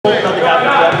Nothing happened.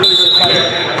 I'm really excited.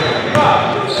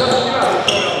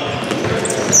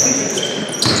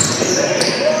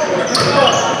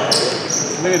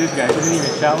 Look at this guy. He doesn't even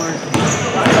shower.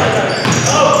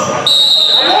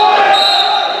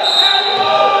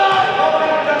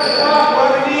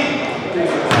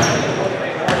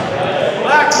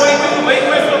 Black 22. Late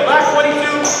whistle. Black 22.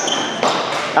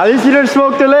 At least you didn't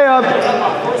smoke the layup.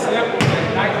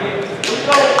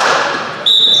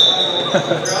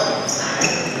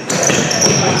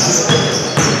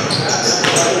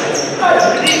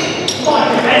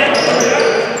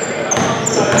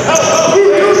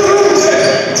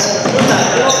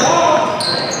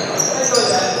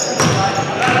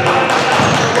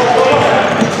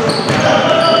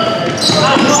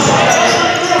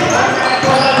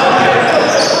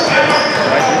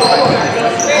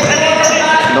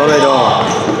 No, they don't.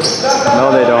 No,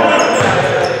 they don't.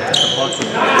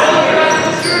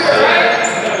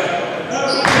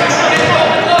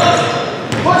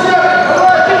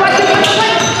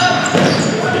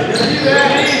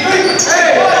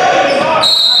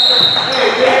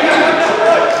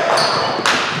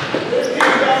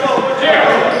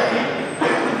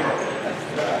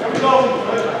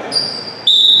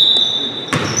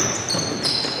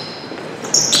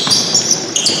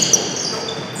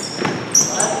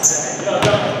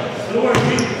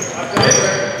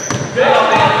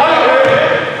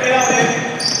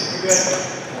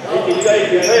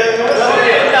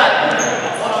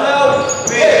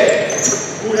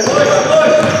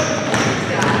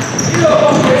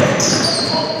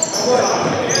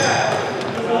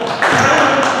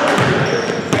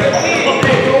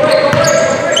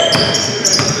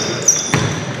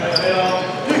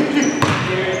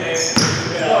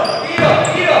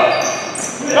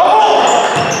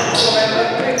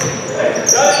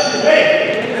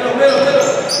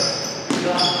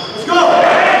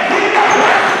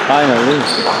 Finally.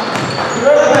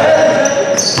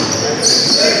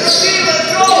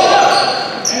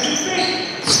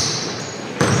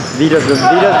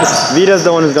 Vita's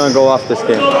the one who's gonna go off this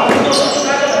game.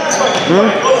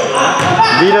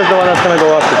 Vita's the one that's gonna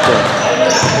go off this game.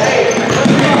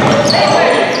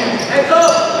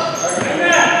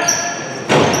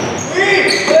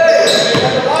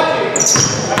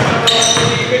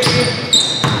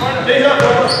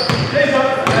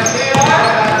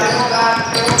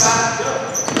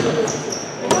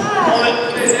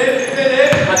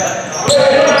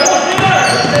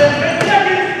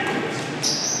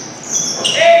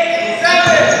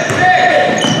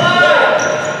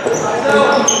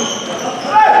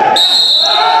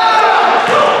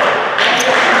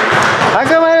 How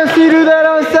come I don't see you do that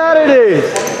on Saturdays?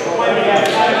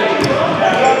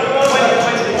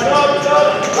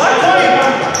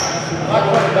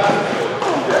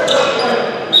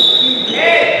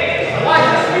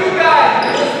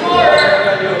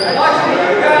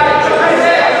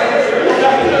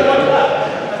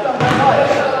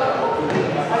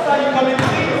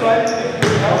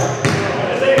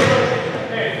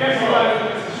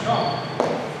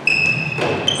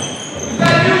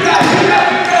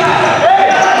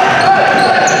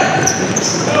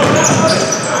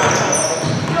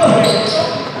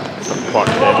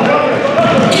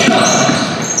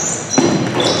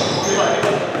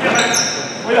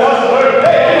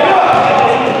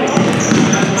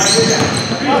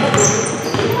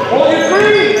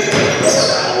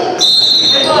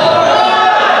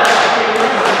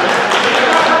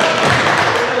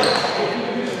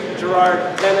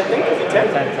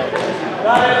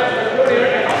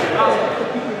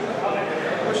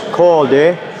 Cold,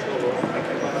 eh?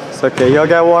 It's okay, he'll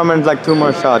get warm in like 2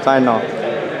 more shots, I know.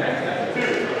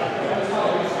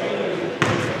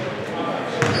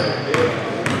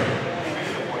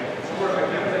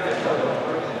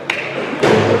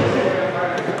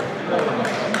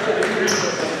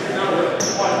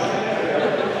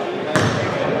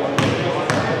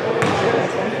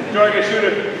 Jordan, shoot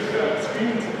it.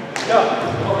 Go.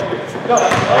 Go.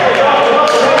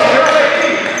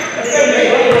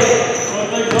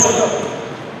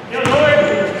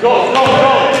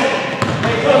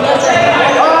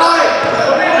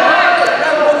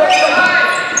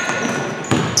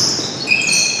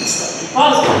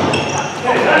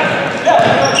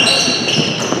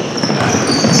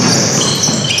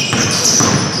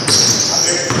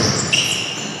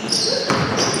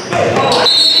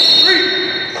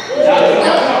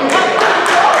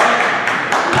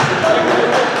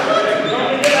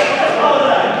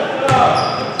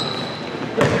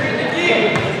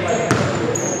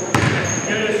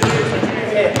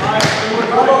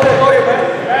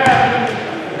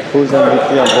 Who's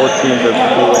MVP on both teams are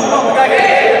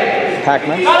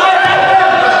Pac-Man?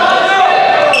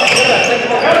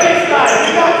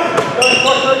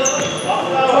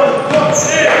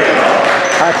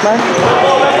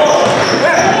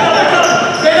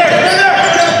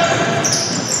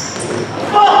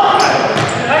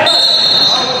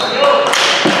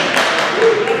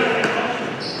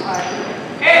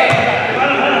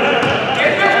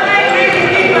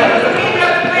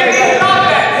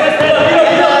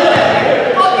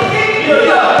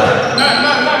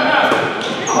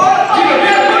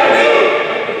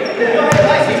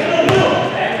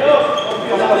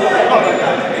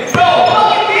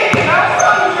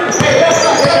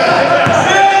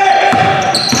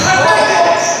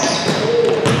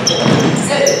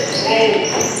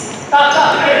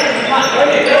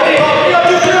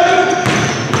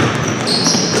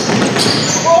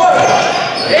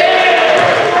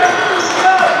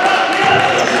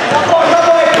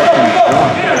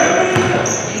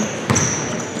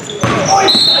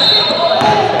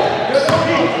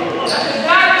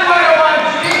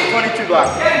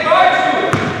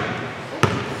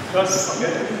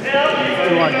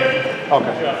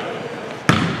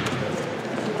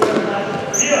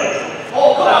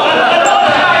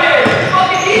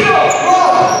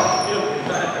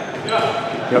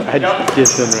 Your head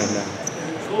distant right now.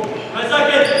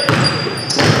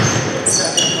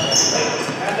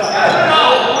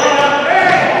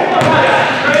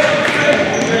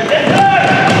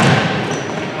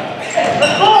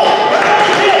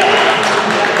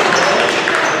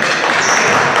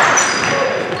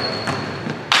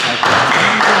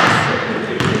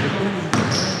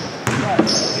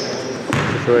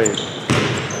 Great.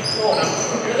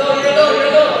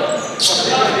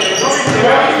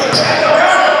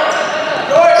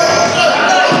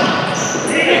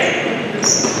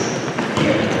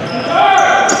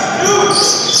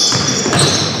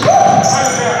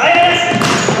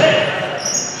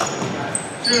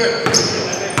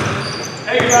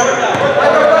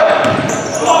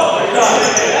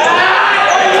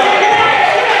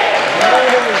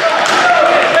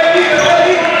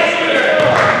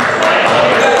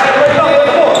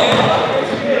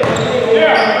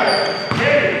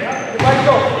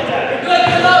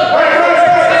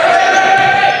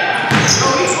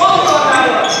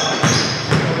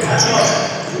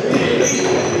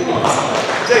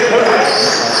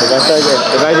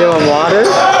 If I give him water,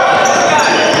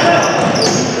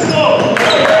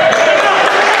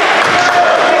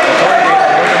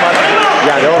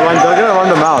 yeah, they're gonna run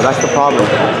them out. That's the problem.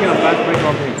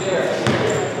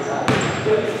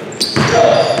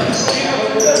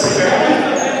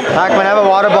 Pac-Man, I have a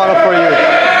water bottle for you.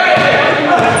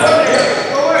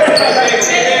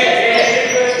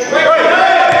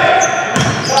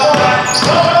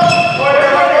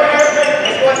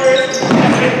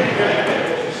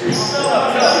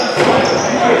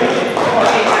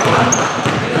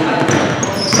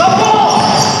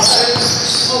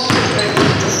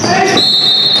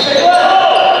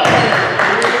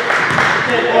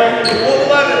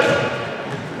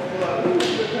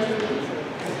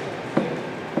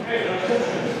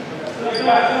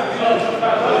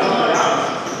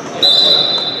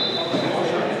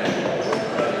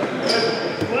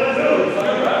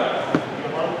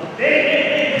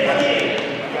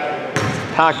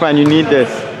 Pac-Man, you need this.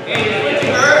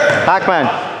 Pac-Man,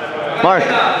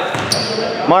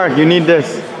 Mark, you need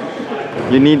this.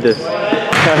 You need this.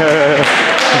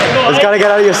 It's gotta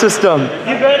get out of your system.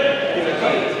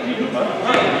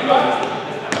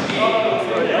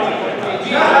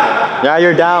 Yeah,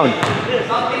 you're down.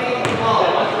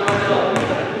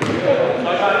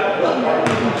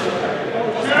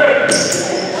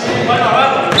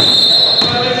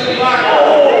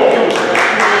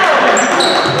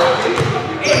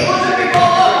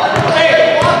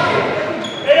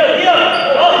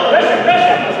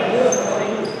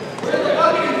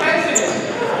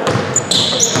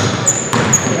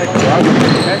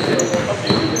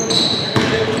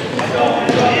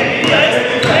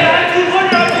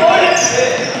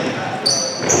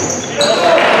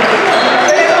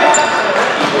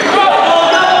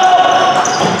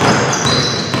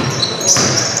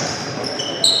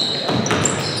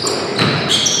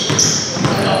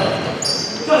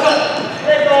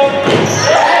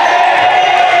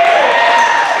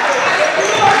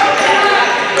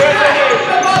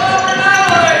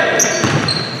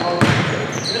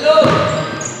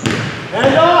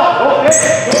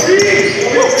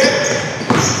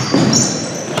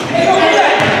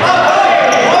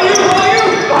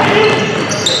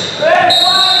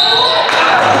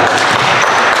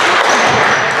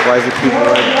 Why is it keep red?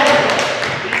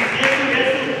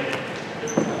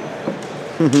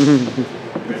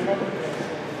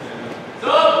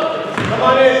 Come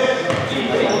on in.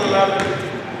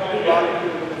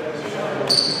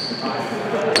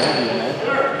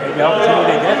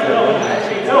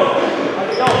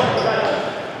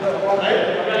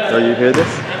 Oh, you hear this?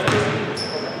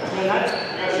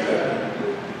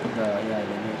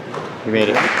 You made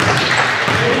it.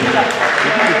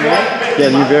 Yeah,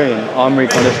 new variant. Omri.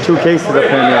 There's 2 cases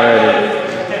apparently already.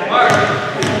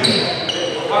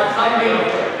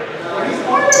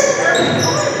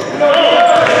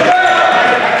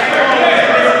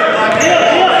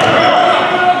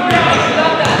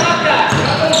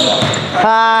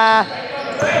 Ha!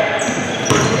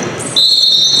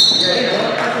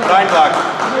 Line block.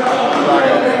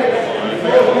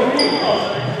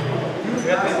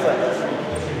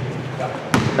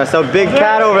 That's a big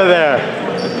cat over there.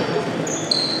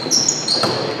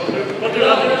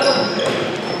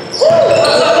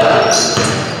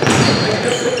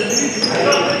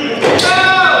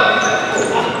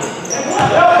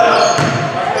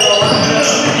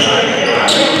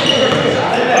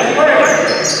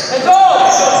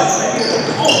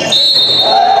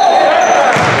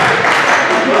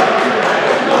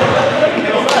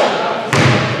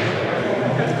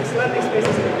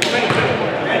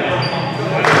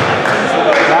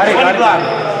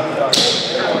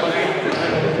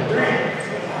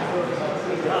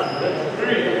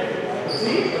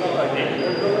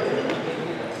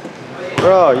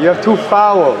 Bro, you have 2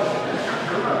 fouls.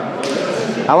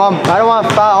 I don't want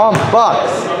foul, I want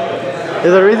bucks.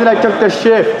 There's a reason I took the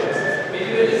shift.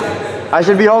 I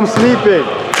should be home sleeping.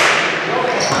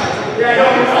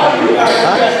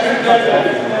 Huh?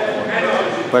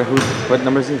 But what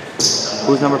number is he?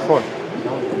 Who's number 4?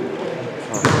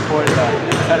 4 is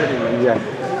Saturday. Yeah.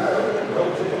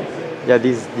 Yeah,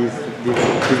 these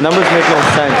numbers make no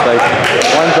sense. Like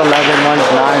one's 11,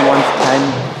 one's 9, one's 10.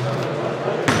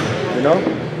 You know?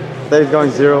 Then he's going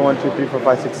 0, 1, 2, 3, 4,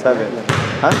 5, 6, 7.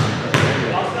 Huh?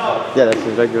 Yeah, that's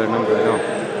his regular number, I know.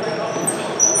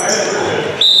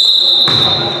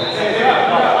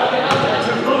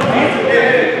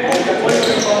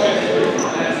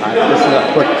 This is a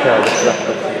quick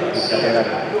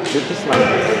this line.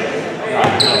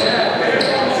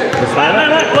 This line?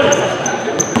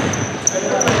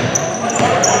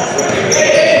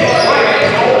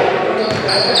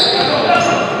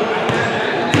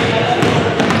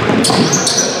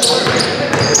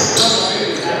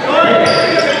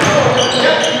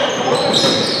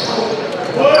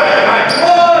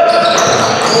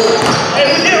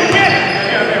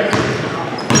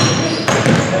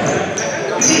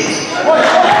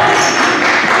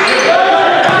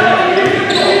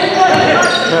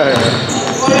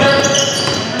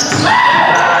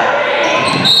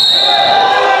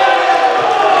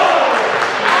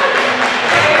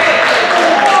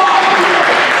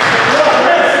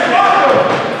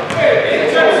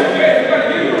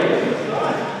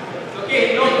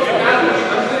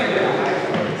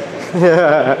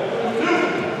 Yeah.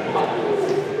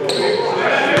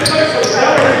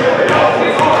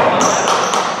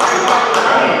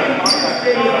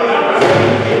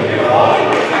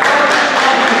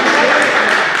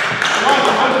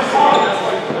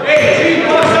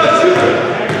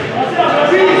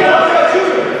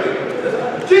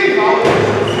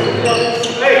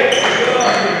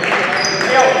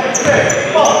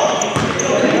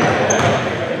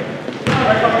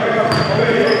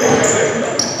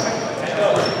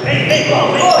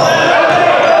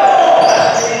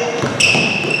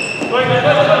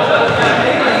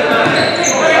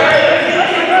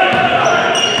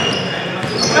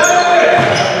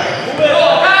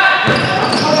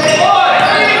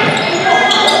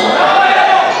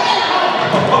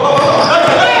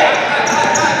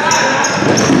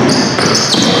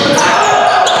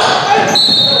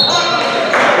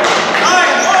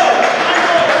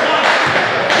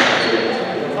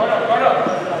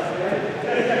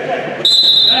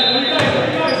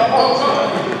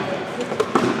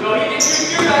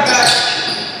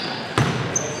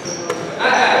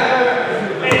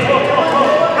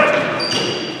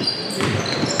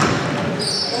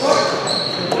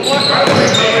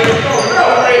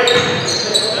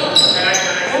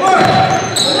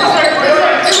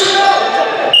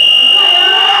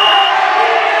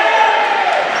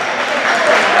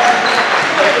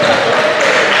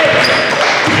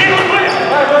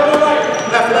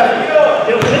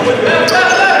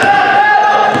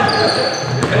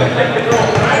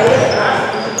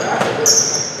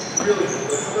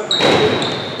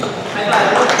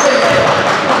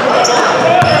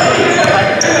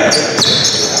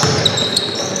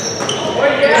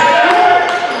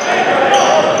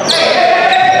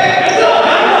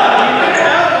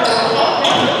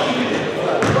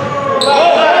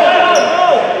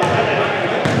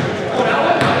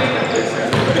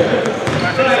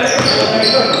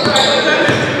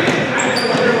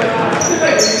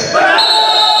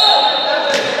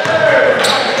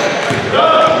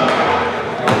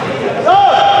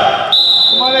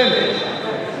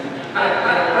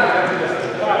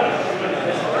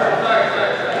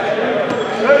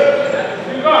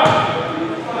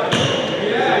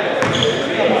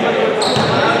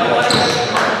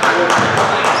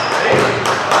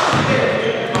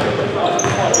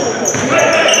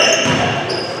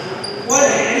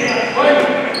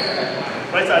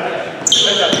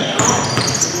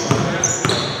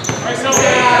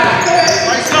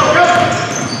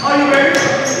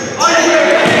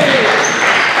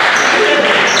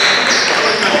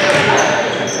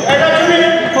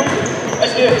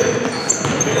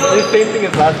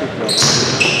 games last week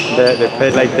though? They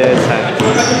played like this and...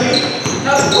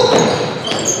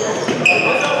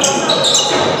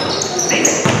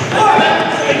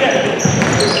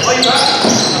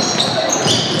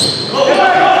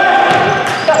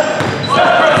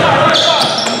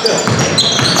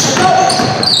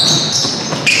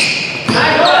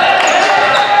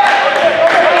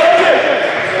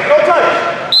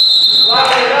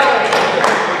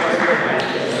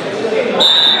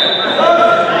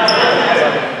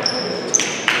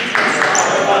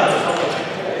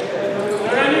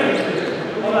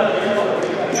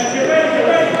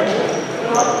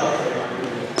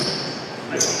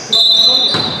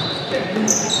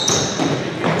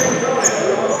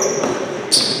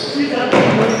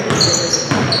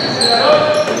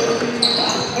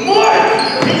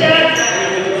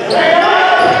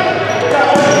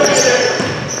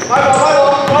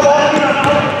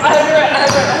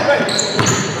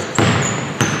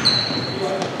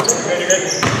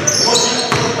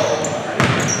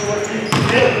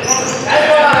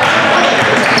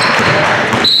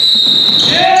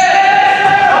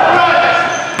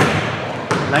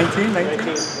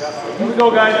 Here we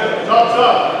go, guys.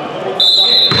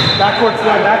 Backboard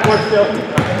still, backboard still.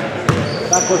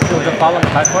 Backboard still. Is a foul on the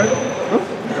backboard?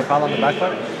 Is a foul on the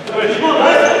backboard?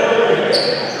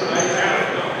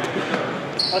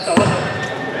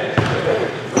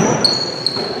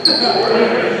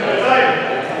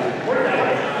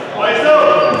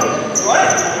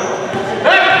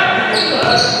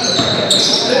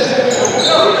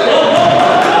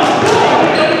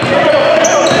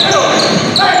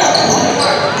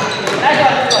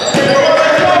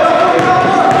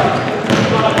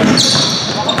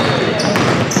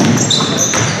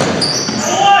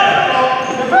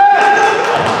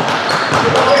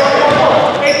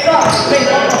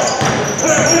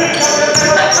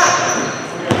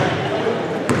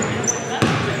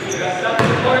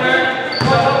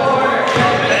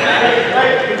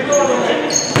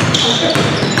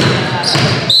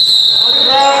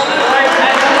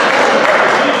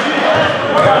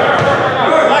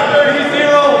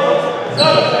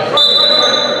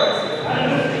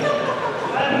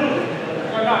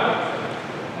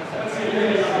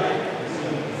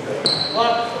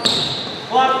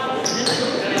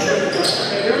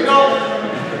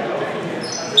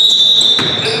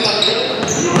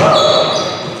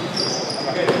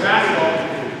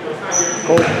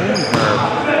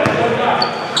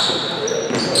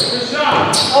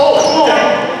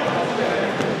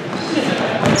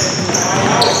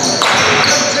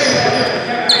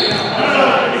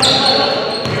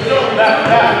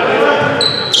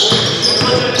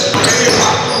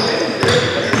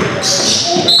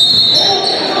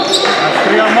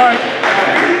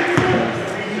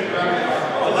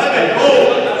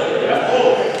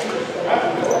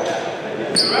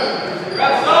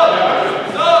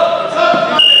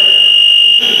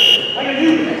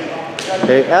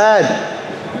 Okay, Ed.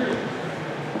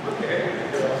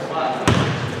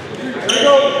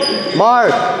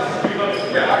 Mark.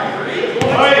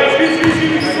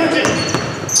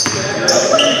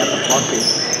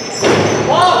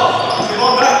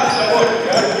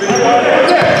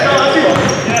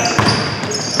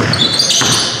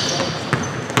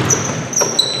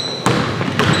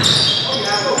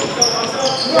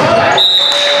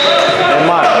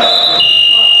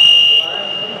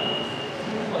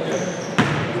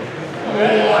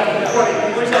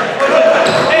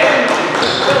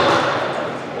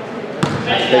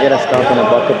 They get a stop in a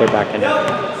bucket, they're back in.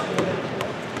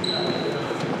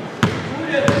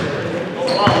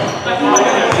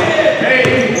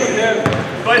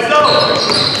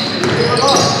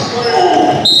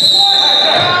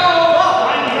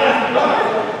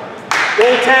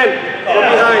 Goal 10. Go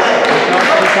behind.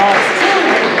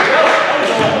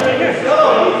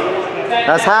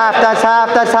 That's half, that's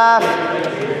half, that's half.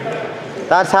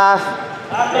 That's half.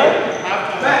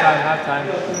 Halftime.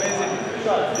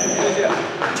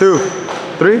 2,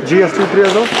 3, GS 2, 3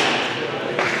 as well.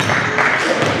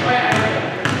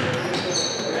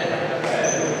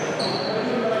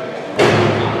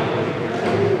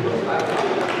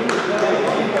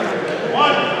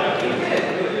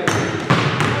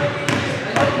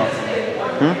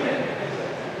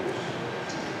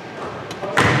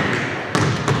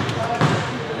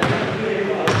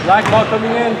 Black ball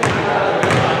coming in.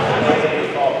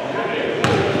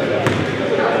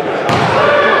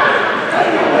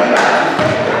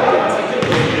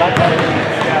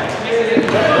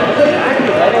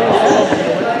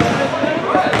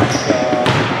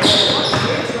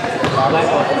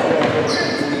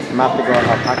 I'm about to go and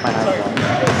I'll pack my knife on.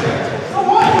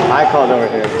 I called over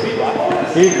here.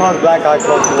 He calls black, I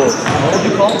call wolf. What did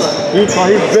you call them? He's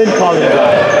been calling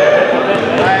black.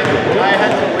 I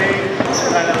had to wait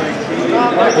kind of like see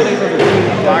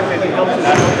black and help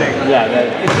that whole thing. Yeah,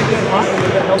 that. Is it getting hot? Is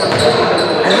it help?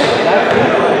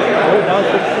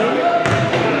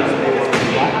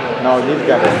 No, these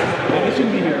guys. It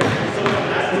shouldn't be here. It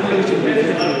really shouldn't be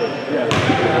here. Yeah.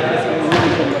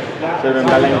 Should have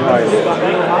been belling hard.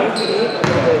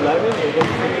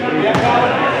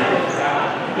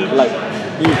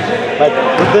 Like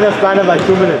within a span of like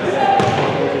 2 minutes.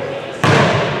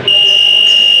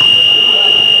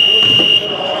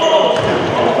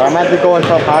 So I'm meant to go and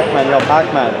tell Pac-Man, yo,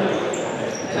 Pac-Man,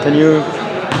 can you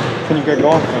get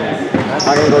going for me?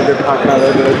 I'm gonna go get Pac-Man a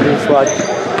little bit of green swatch.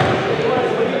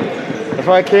 That's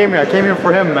why I came here. I came here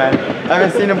for him, man. I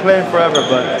haven't seen him playing forever,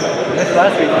 but That's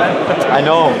last week, man. I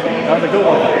know. That was a good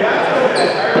one.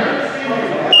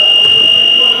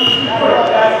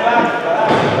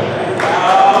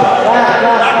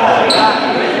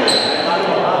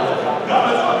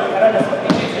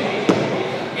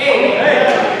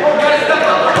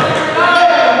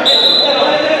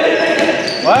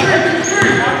 What?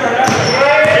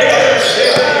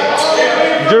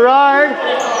 Gerard!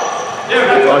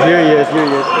 Oh, here he is, here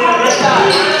he is.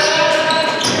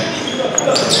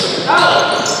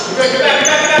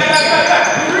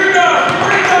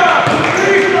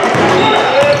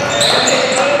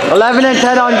 11 and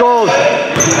 10 on gold.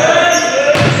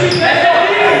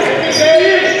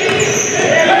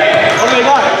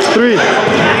 3.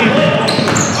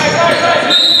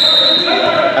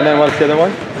 And then what's the other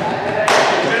one?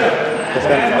 This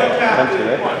one? Empty,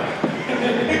 right?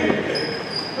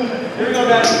 Here we go,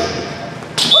 guys.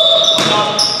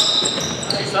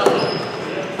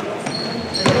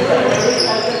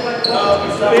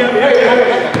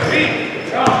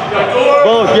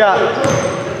 Both, yeah.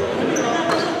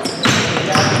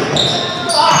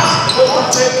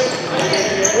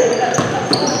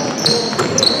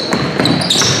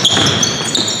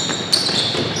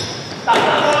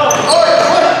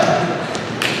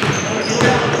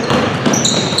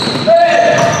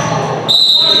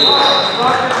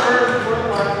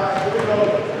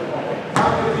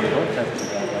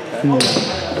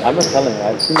 I'm not telling you,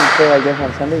 I've seen you play like this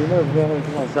on Sunday, you never play like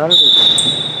this on Saturday.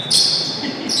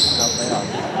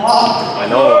 I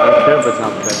know, I don't care if it's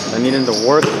not fair. I need him to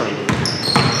work for me.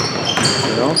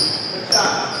 You know?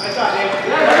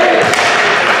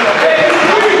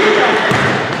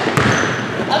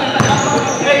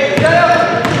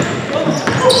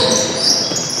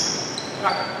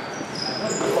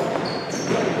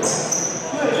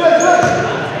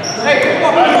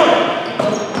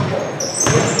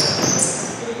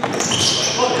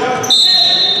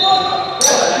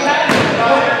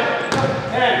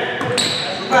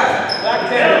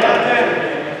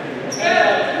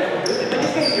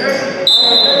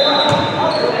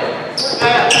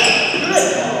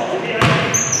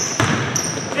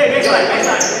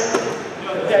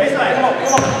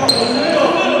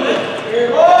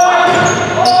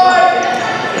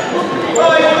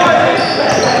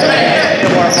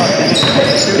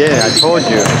 Yeah, I told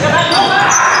you.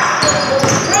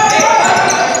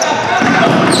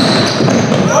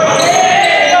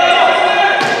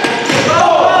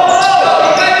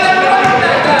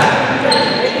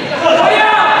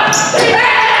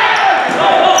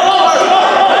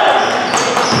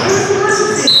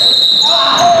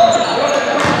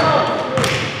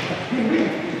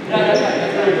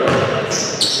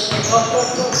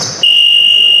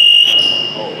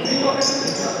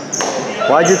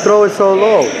 Why'd you throw it so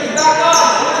low?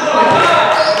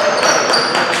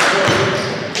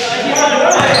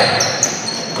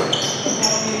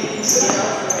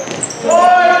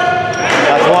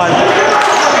 That's one.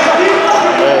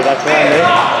 Yeah, that's one, eh?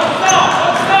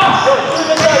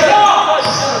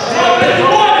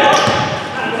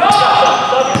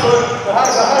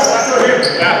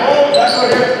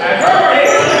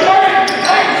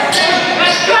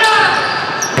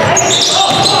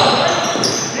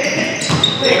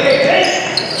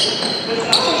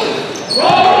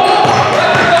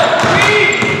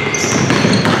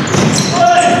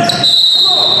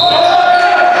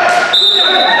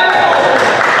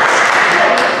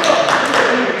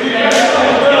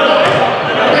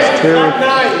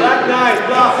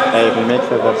 Hey, if he makes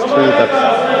it, that's 2,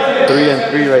 that's 3 and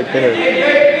 3 right there.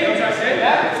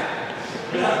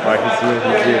 Alright, he's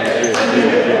here.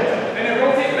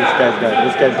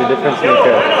 This guy's the difference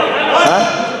maker. Huh?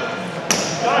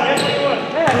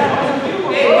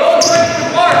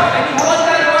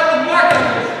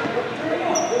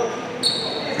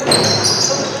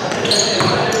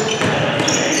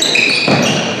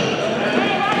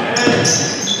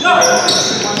 No!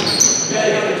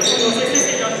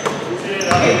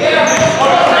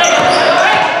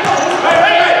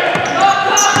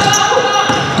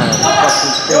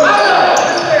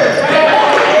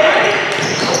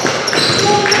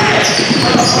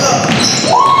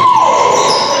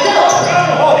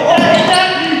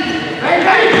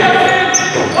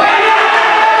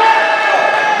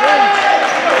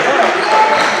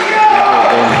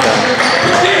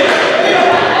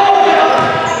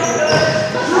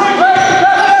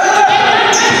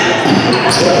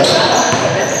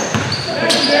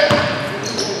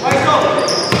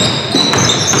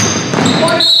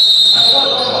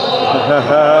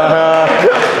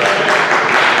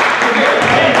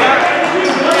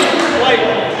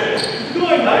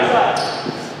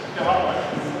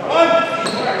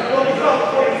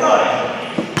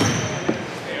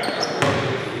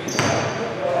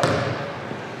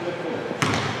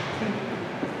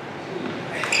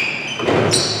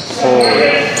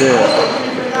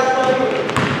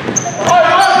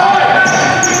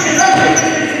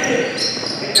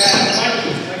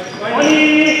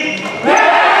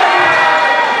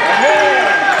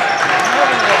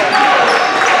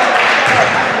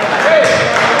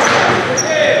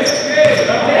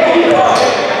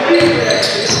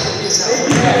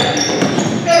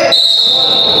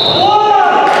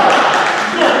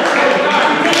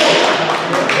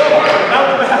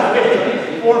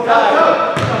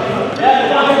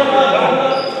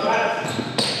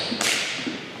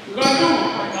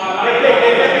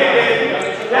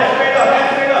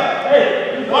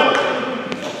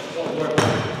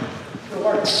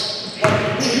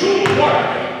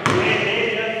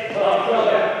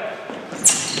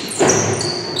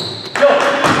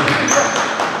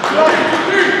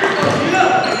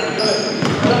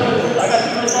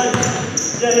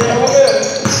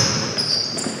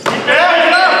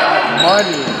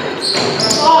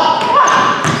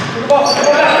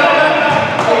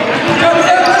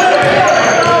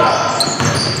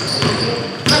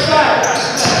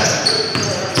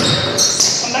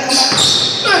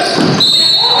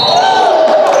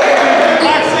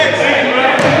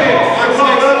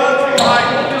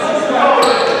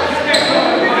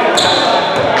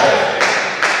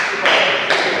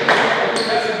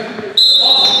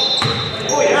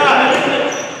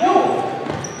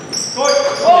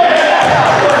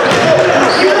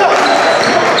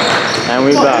 And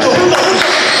we back.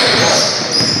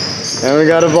 And we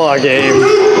got a ball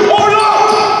game.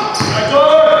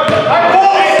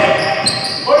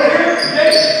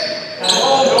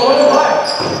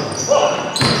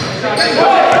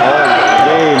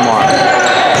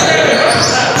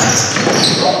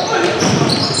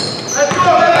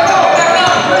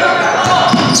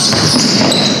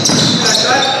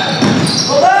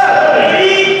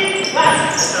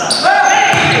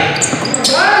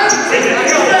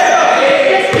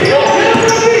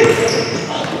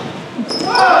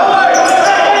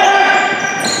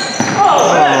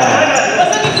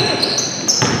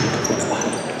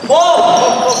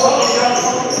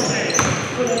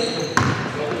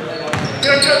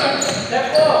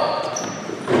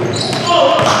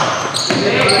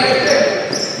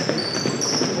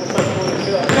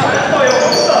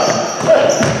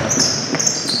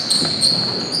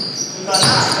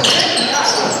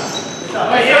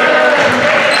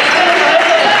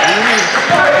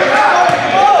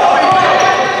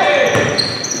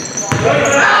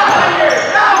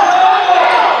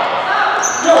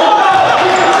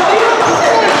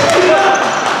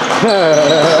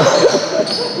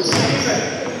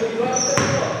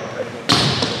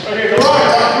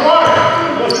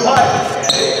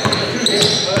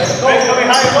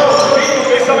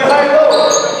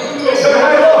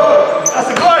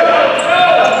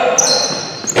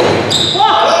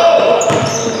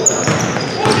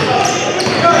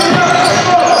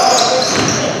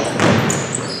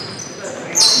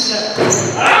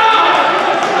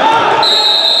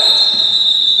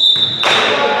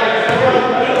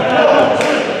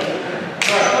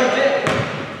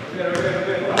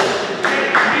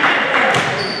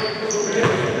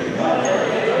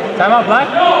 Time out, Black?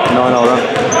 No, ref.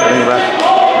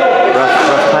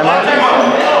 Ref, time out?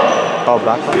 Oh,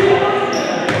 Black?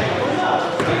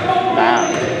 Damn.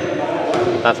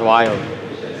 That's wild.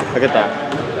 Look at that.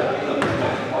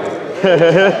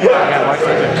 Yeah, watch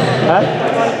that. Huh?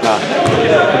 No.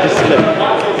 It just slipped.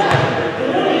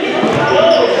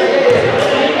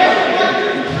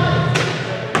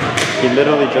 He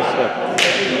literally just slipped.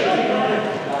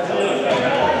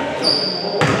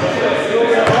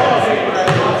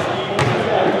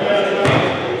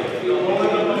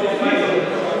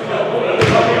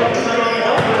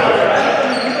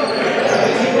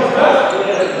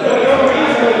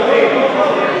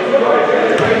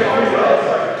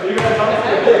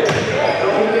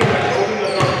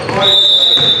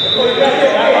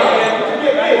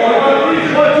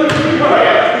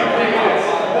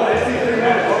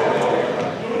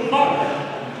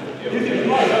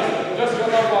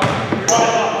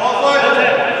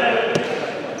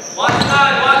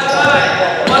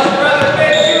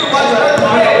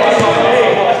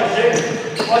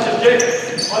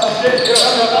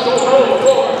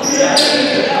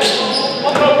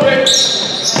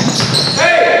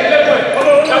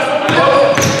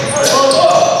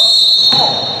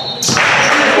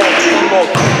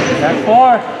 That's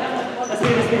 4.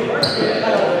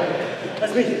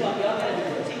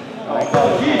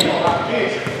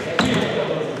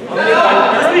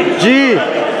 G.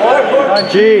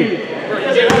 G.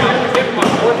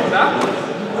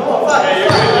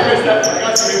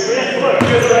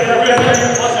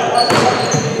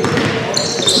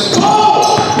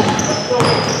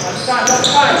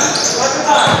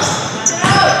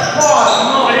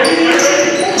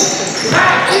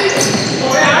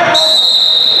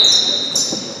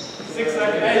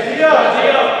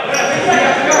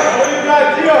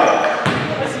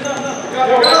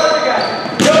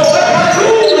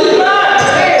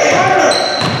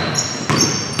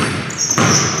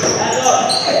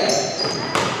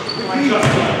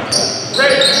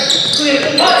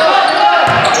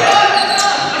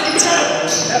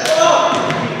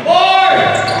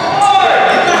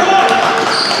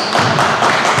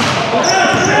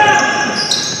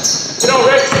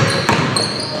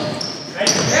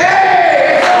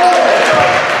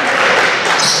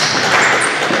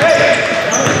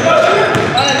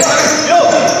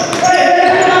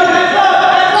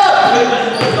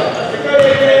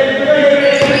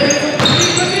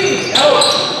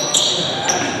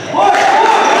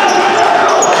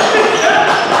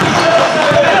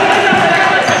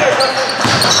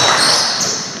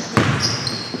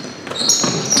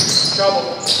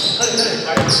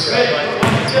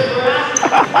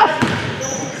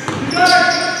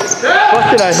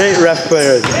 Fucking I hate ref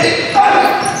players.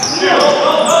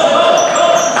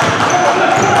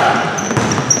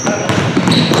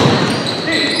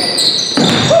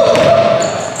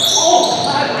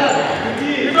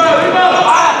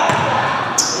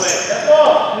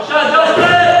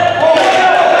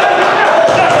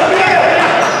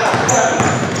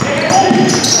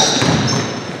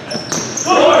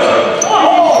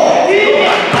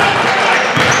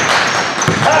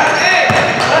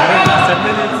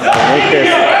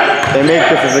 They make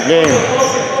this as a game.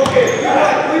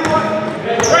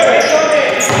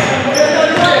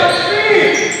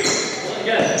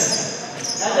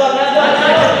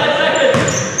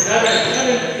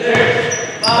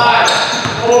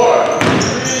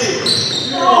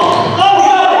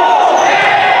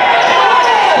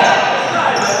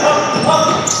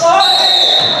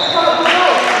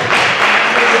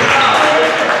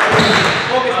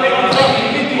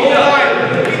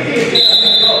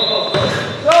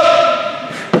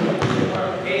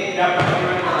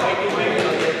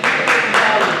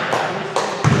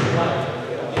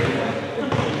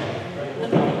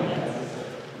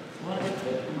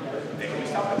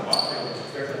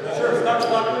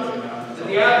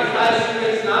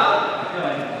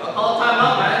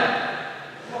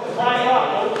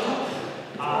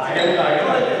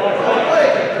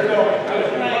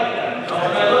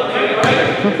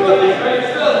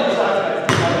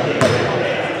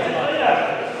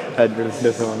 Edward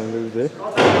doesn't want to lose it.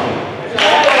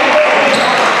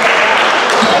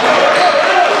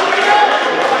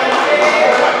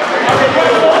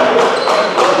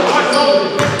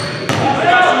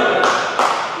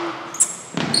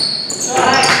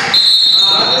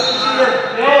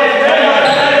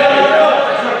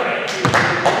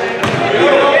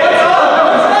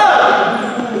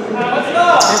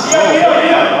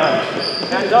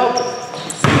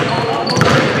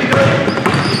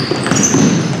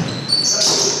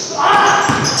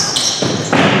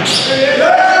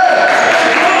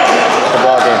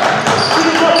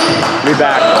 Be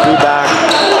back.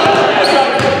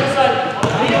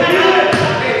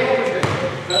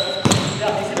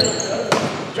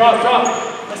 Drop.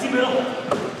 Let's see middle.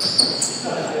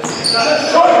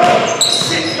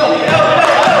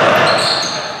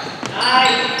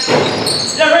 Nice.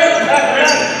 Yeah, right. Back.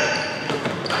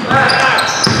 All right.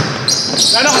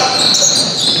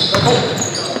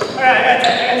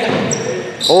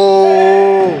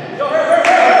 Oh.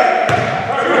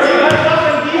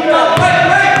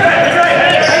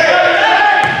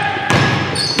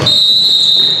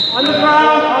 On the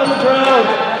ground.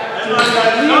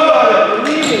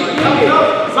 Leaving.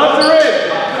 Up the ring.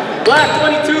 Black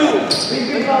 22.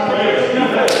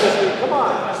 Come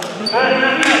on.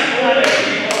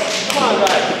 Come on,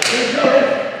 guys.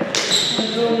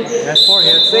 That's 4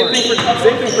 hits. Same thing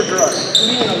for Gerard.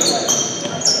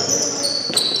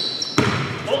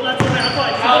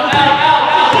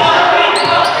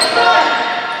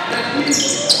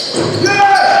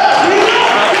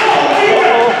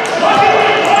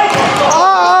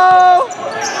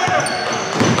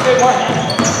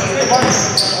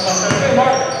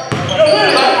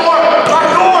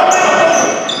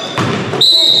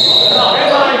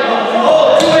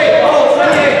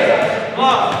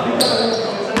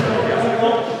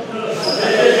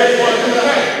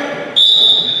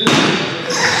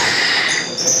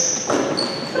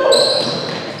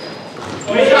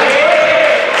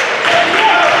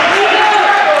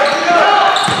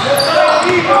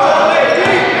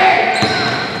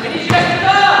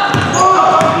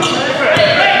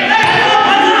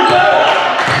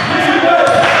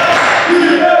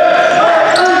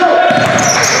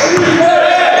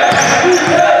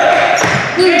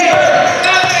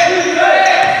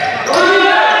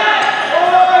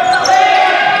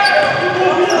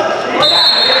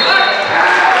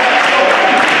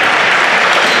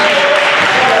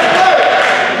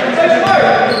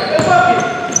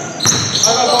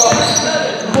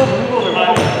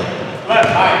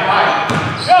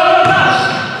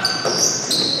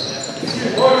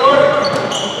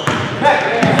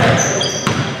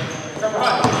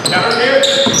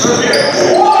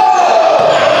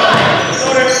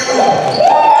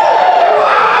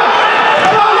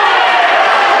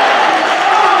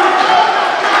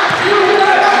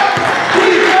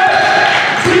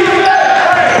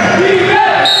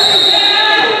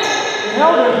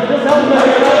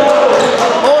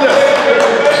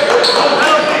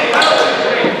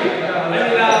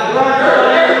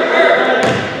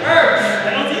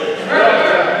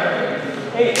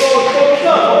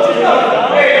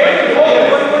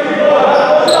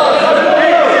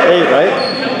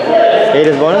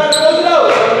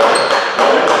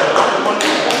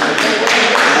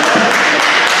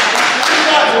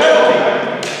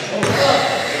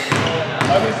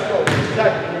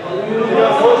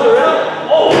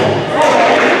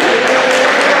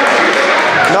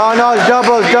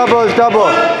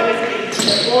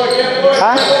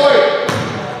 Huh?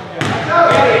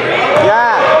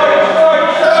 Yeah.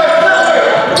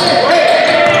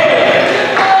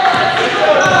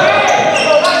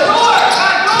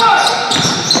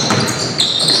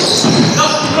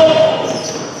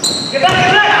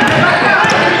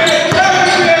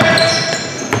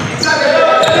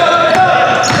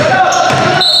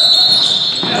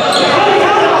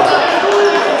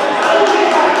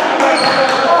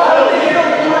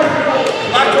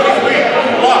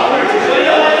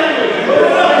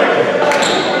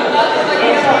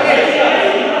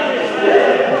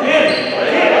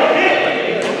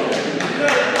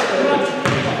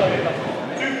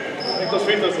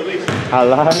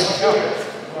 Allah.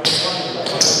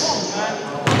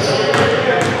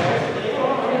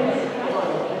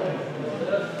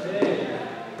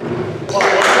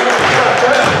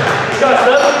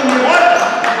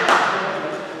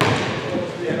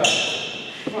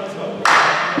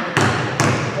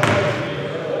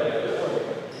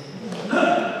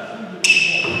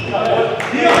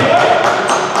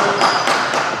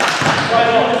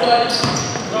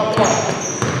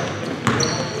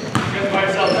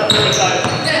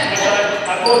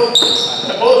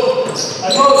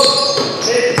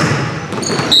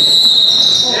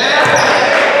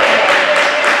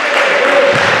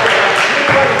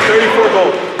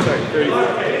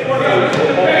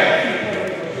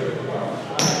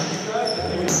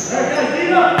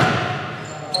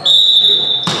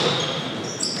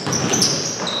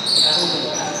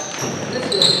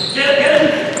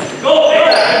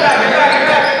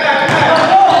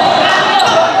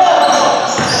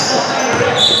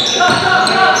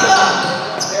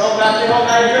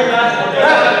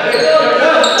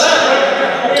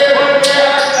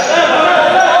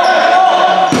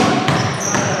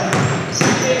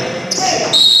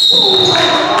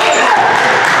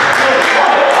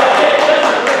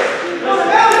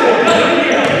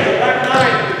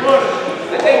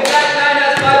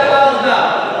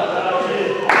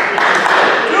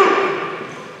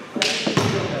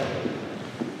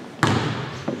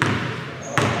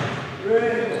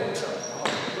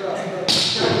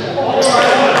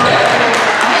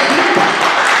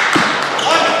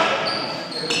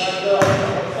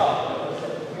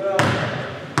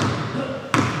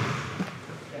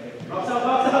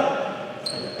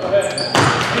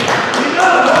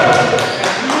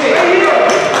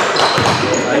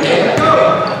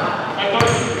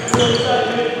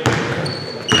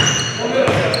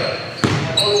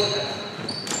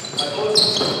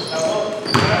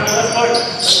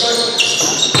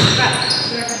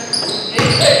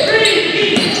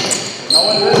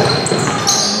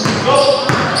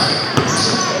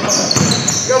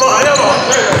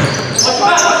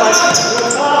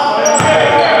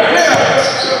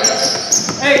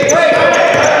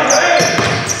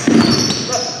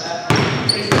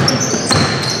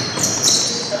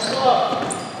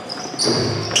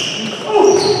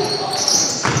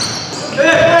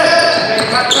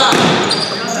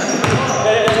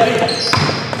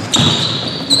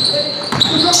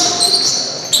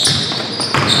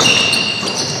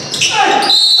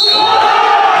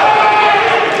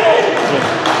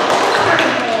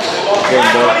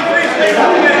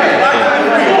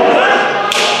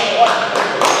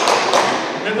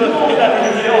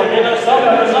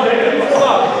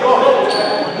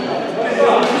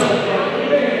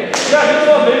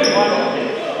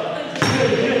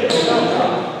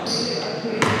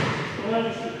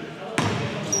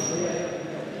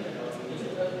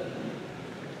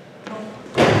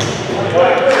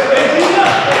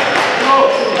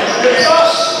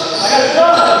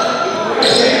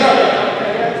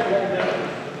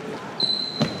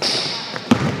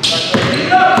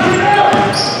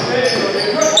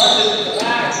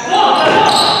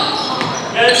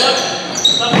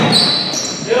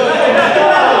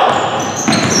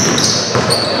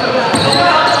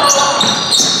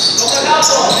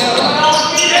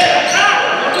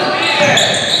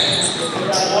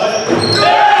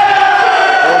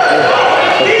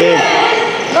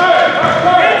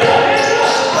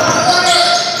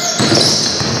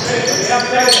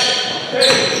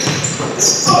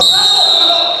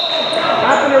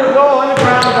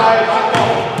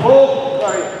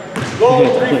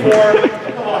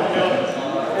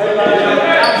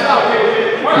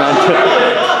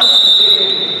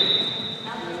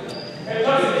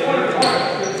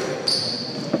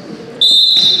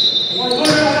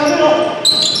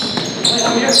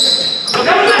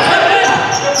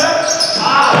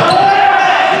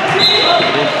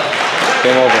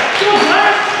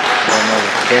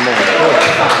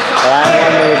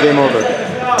 Game over.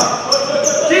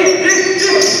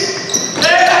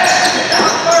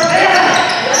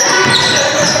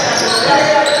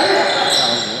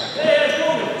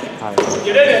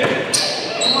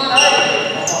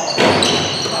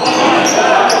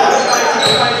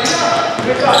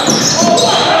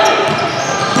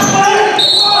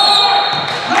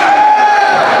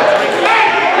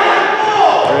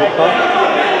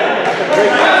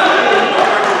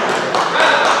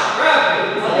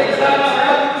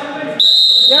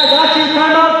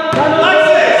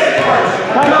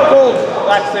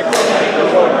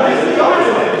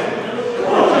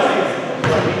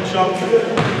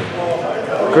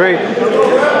 Great.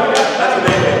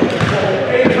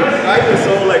 I just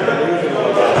so like the movie.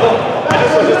 I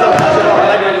just was just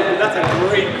that's a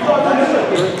great call.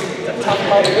 It's a tough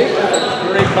call to make. That's a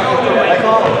great call. I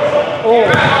call it. Oh.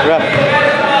 Ref.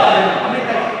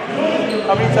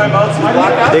 How many timeouts?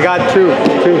 They got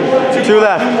two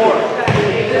left.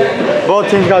 Both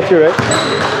teams got 2, right?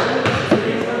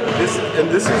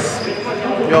 This is,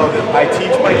 I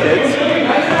teach my kids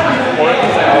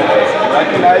importance of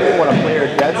recognizing when a player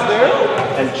gets there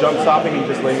and jump stopping and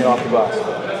just laying it off the glass.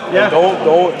 Yeah.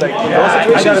 Don't like in those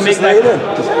situations. I gotta make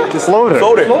that. Just load it.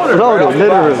 Float it, literally. Floater,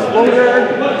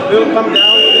 it'll come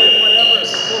down with it, whatever.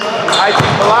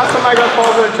 The last time I got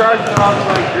called to a charge, I was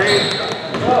like, great.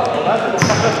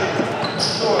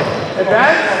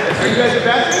 Advance? Are you guys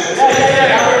advancing?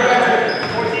 Yeah.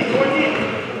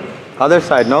 Other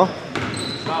side, no?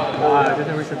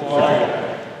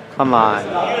 Come on.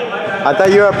 I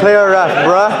thought you were a player ref,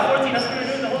 bruh.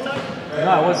 No,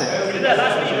 I wasn't.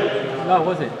 No, I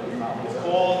wasn't.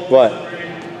 What?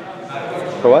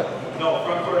 For what?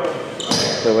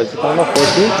 So what's it talking about?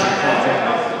 14?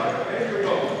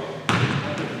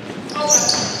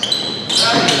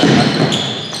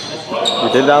 You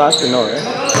did that last year? No, right?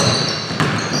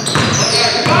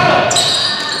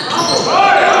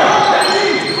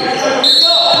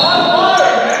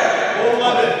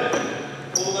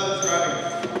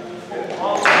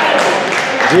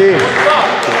 G.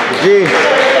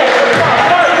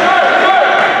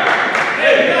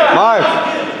 Mark.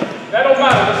 That don't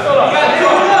matter. Let's go.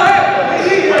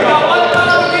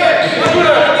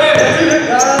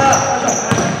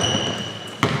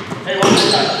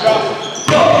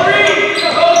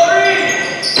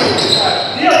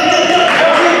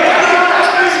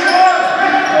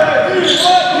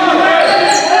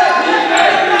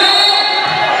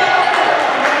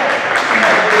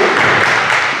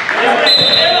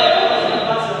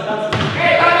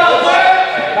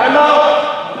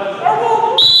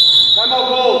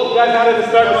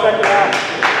 Start the second half.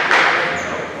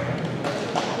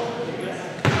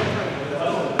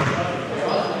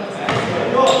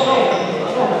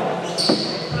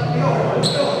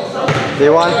 They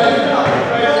won.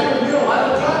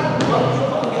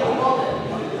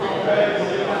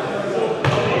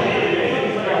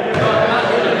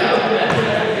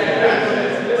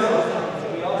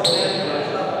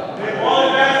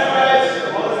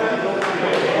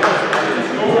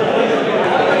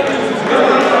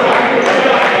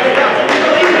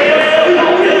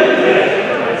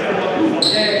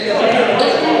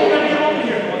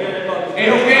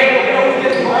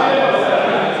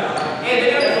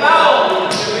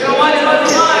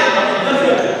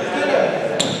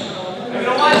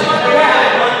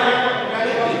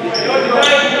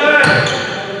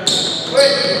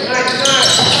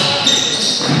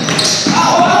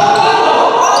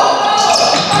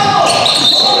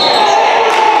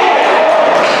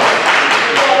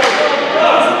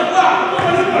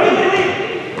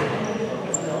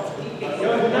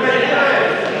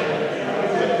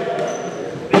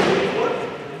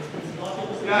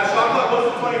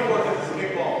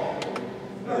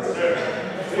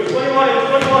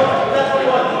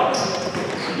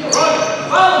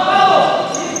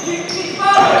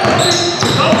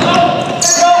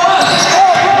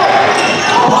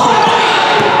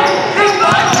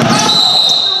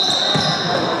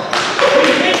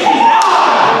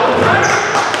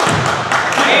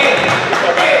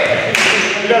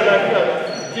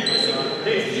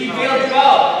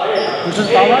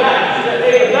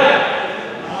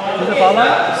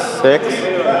 Six.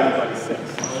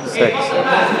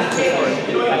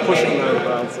 I'm pushing the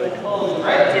around 6.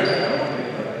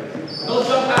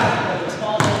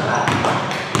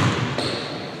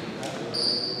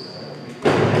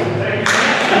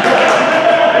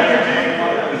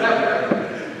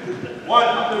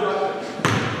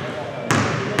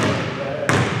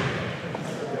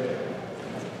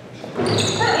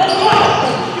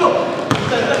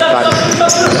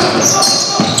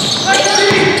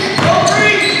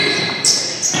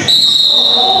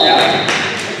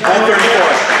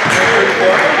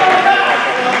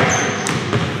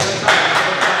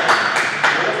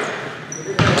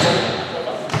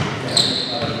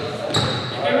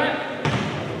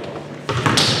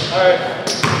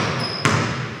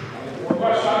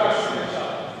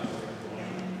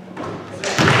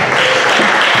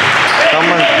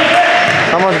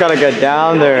 Someone's got to get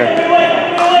down there.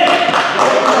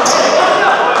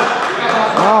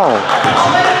 No.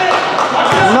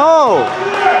 No.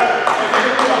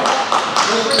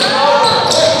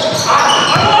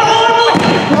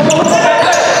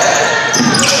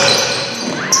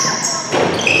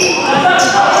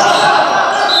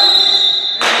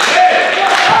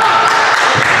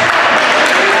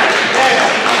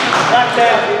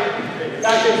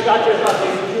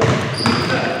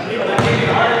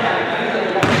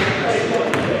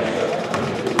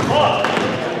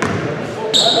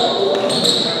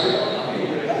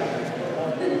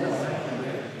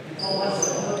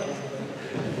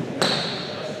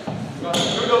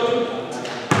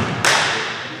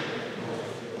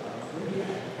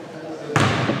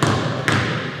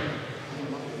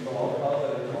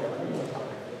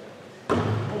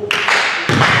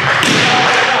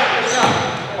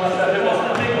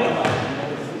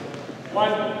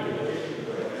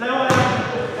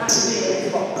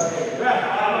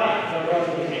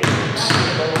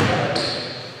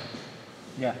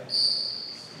 Yeah.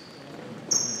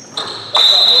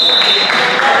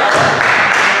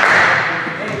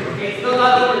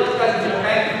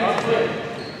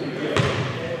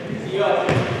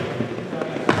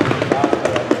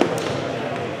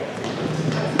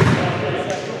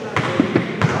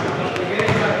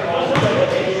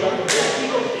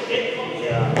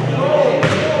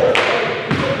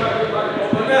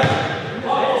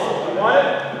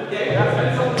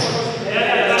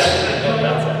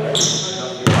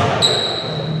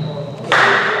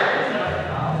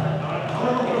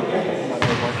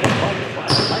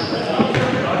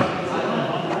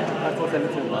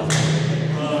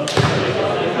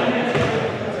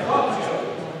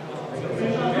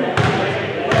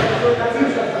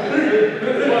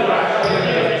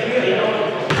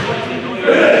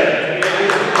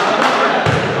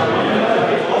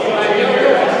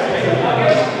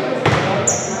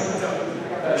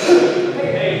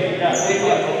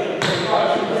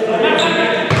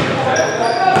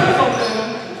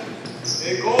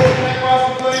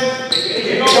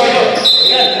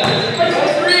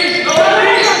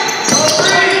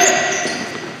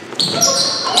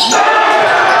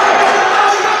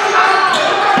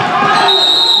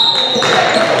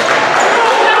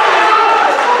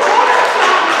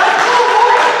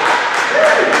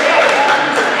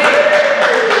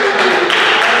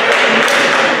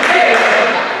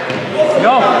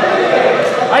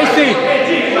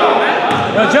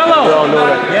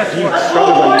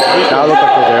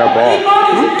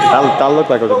 That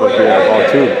looked like it was supposed to be a ball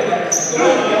too.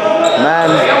 Man.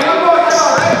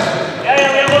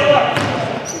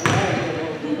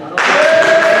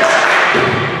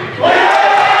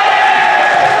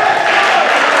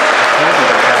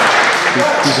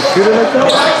 He's a shooter like that?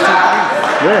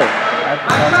 Where?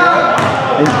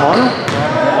 In Toronto?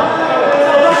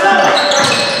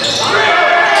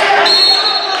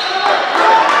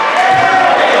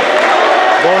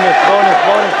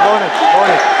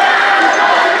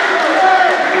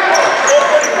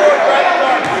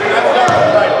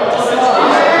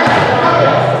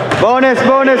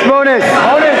 Bonus.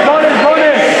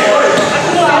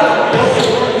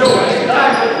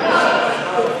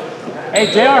 Hey,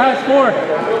 JR has 4.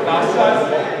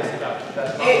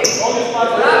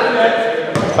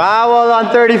 Foul on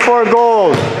 34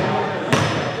 goals.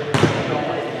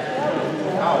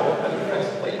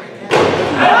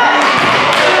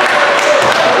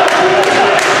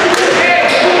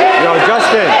 Yo,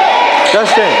 Justin.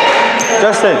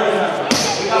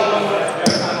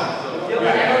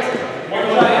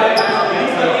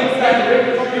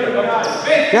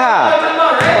 Yeah.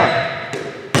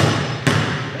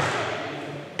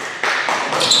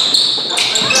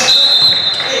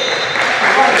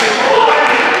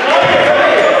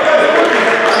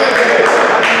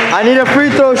 I need a free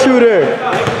throw shooter.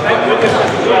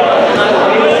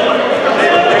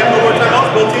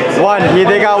 One.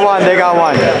 They got one.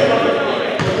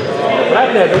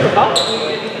 Right there, there's a foul. The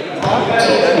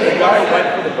guy went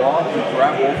for the ball and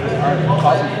grabbed both his arms and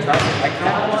caused him to travel. I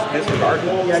can't just disregard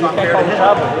him. It's not fair to him.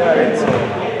 So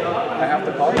I have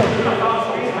to call him.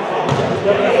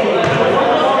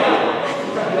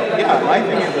 Yeah, my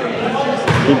thing is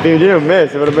If he didn't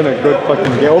miss, it would have been a good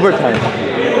fucking game. Overtime.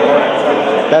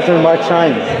 That's when Mark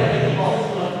shines.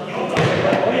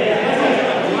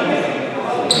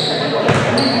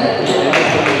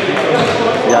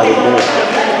 Yeah, they do.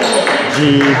 G,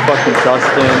 fucking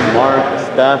Justin, Mark,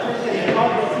 Steph.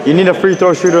 You need a free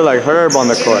throw shooter like Herb on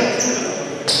the court.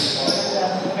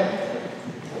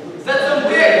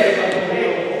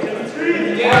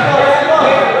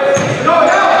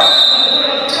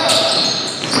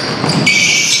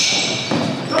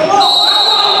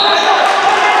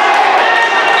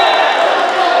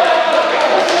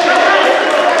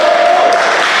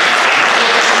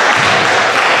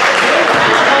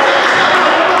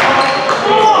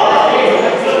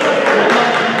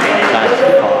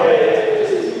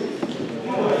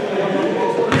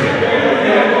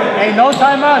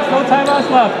 No timeouts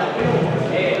left.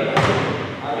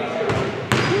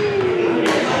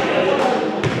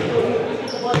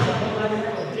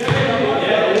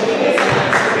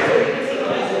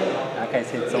 That guy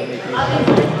said so many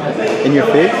things. In your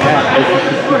face? Yeah.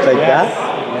 It's like that?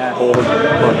 Yeah. Oh, fuck.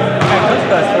 I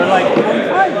took us for like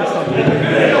 45 or something.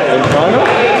 In Toronto?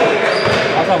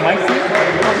 I was on Mike's seat.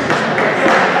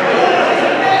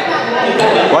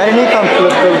 Why didn't he come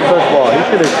flip the first ball? He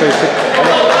should have played six.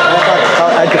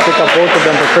 I had to pick up both of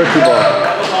them for 30 ball.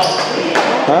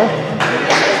 Huh?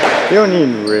 You don't need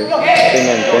thing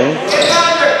and thing.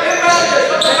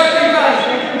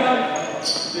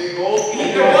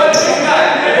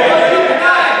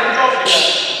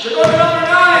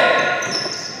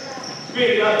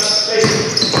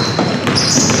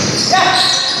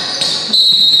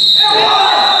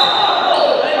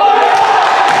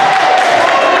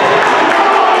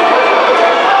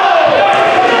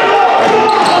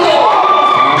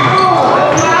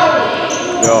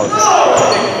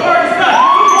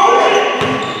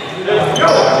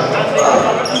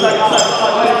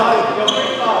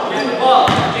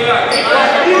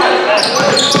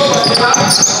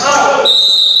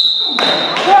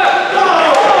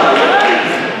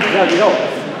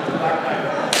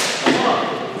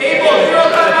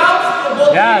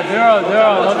 Yeah, 0-0,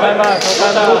 no timeout,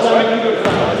 no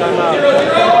timeout.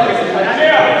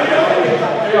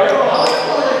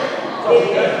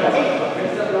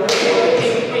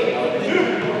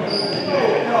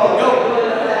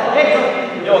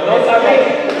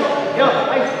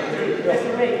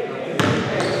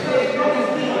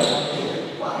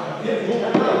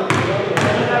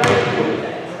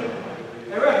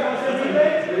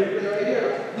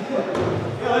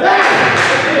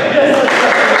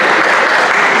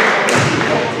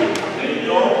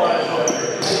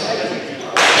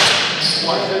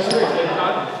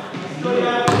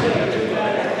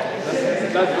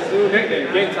 That's the new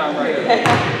nickname, game time right here.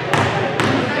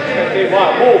 Okay,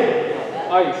 wow, boom,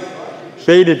 ice.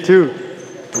 Faded too.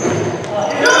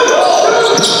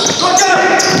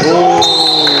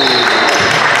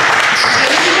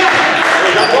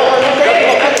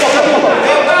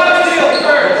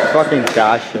 Fucking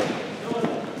gosh.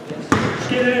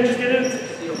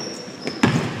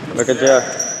 Look at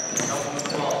Jeff.